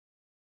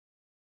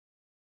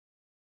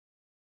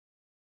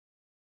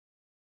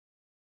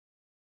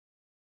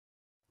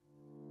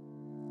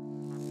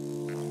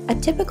A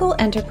typical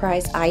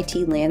enterprise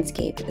IT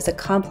landscape is a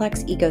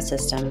complex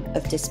ecosystem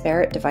of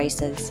disparate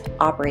devices,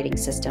 operating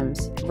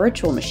systems,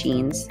 virtual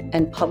machines,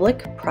 and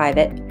public,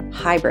 private,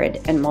 hybrid,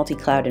 and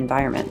multi-cloud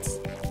environments.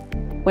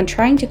 When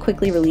trying to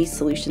quickly release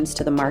solutions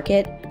to the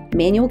market,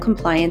 manual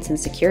compliance and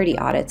security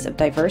audits of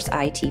diverse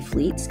IT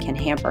fleets can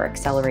hamper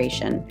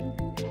acceleration.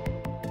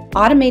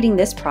 Automating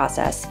this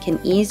process can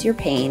ease your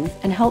pain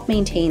and help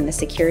maintain the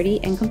security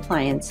and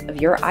compliance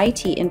of your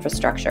IT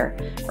infrastructure,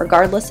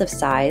 regardless of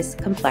size,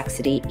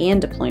 complexity,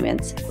 and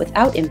deployments,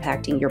 without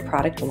impacting your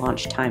product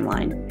launch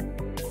timeline.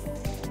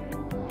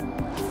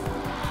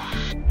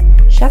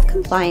 Chef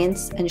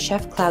Compliance and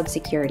Chef Cloud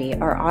Security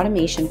are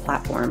automation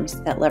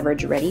platforms that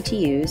leverage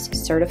ready-to-use,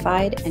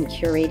 certified, and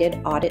curated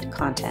audit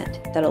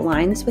content that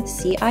aligns with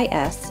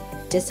CIS,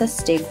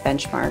 DISA-STIG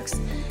benchmarks,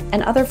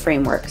 and other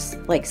frameworks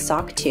like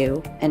SOC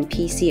 2 and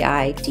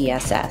PCI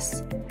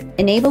DSS,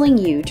 enabling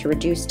you to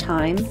reduce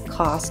time,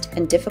 cost,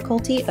 and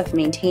difficulty of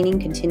maintaining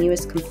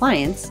continuous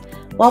compliance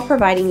while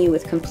providing you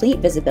with complete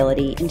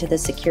visibility into the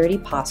security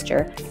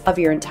posture of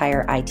your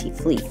entire IT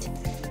fleet.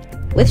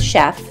 With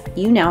Chef,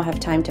 you now have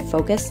time to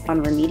focus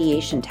on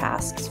remediation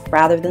tasks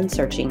rather than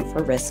searching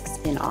for risks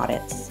in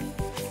audits.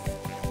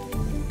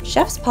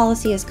 Chef's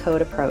policy as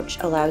code approach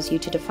allows you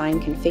to define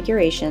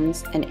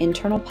configurations and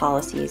internal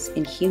policies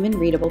in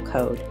human-readable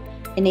code,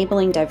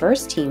 enabling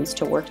diverse teams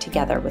to work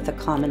together with a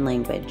common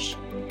language.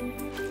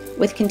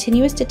 With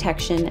continuous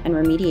detection and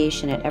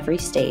remediation at every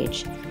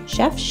stage,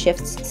 Chef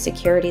shifts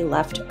security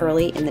left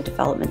early in the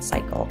development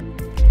cycle.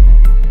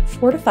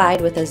 Fortified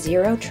with a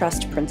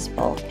zero-trust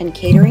principle and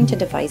catering to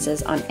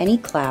devices on any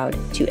cloud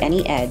to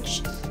any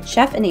edge,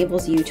 Chef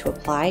enables you to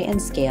apply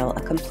and scale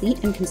a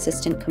complete and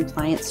consistent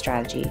compliance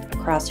strategy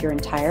across your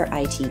entire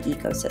IT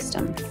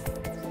ecosystem.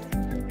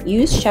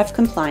 Use Chef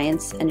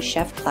Compliance and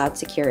Chef Cloud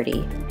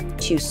Security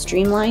to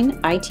streamline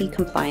IT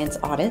compliance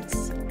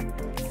audits,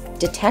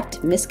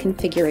 detect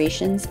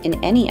misconfigurations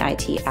in any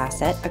IT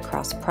asset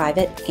across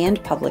private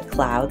and public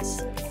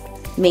clouds,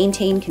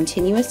 maintain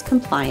continuous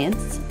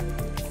compliance,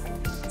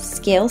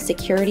 scale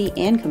security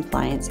and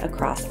compliance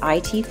across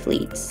IT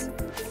fleets,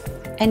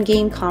 and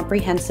gain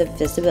comprehensive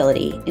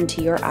visibility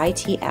into your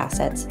IT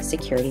assets'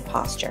 security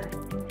posture.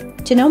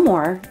 To know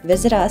more,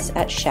 visit us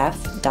at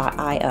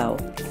chef.io.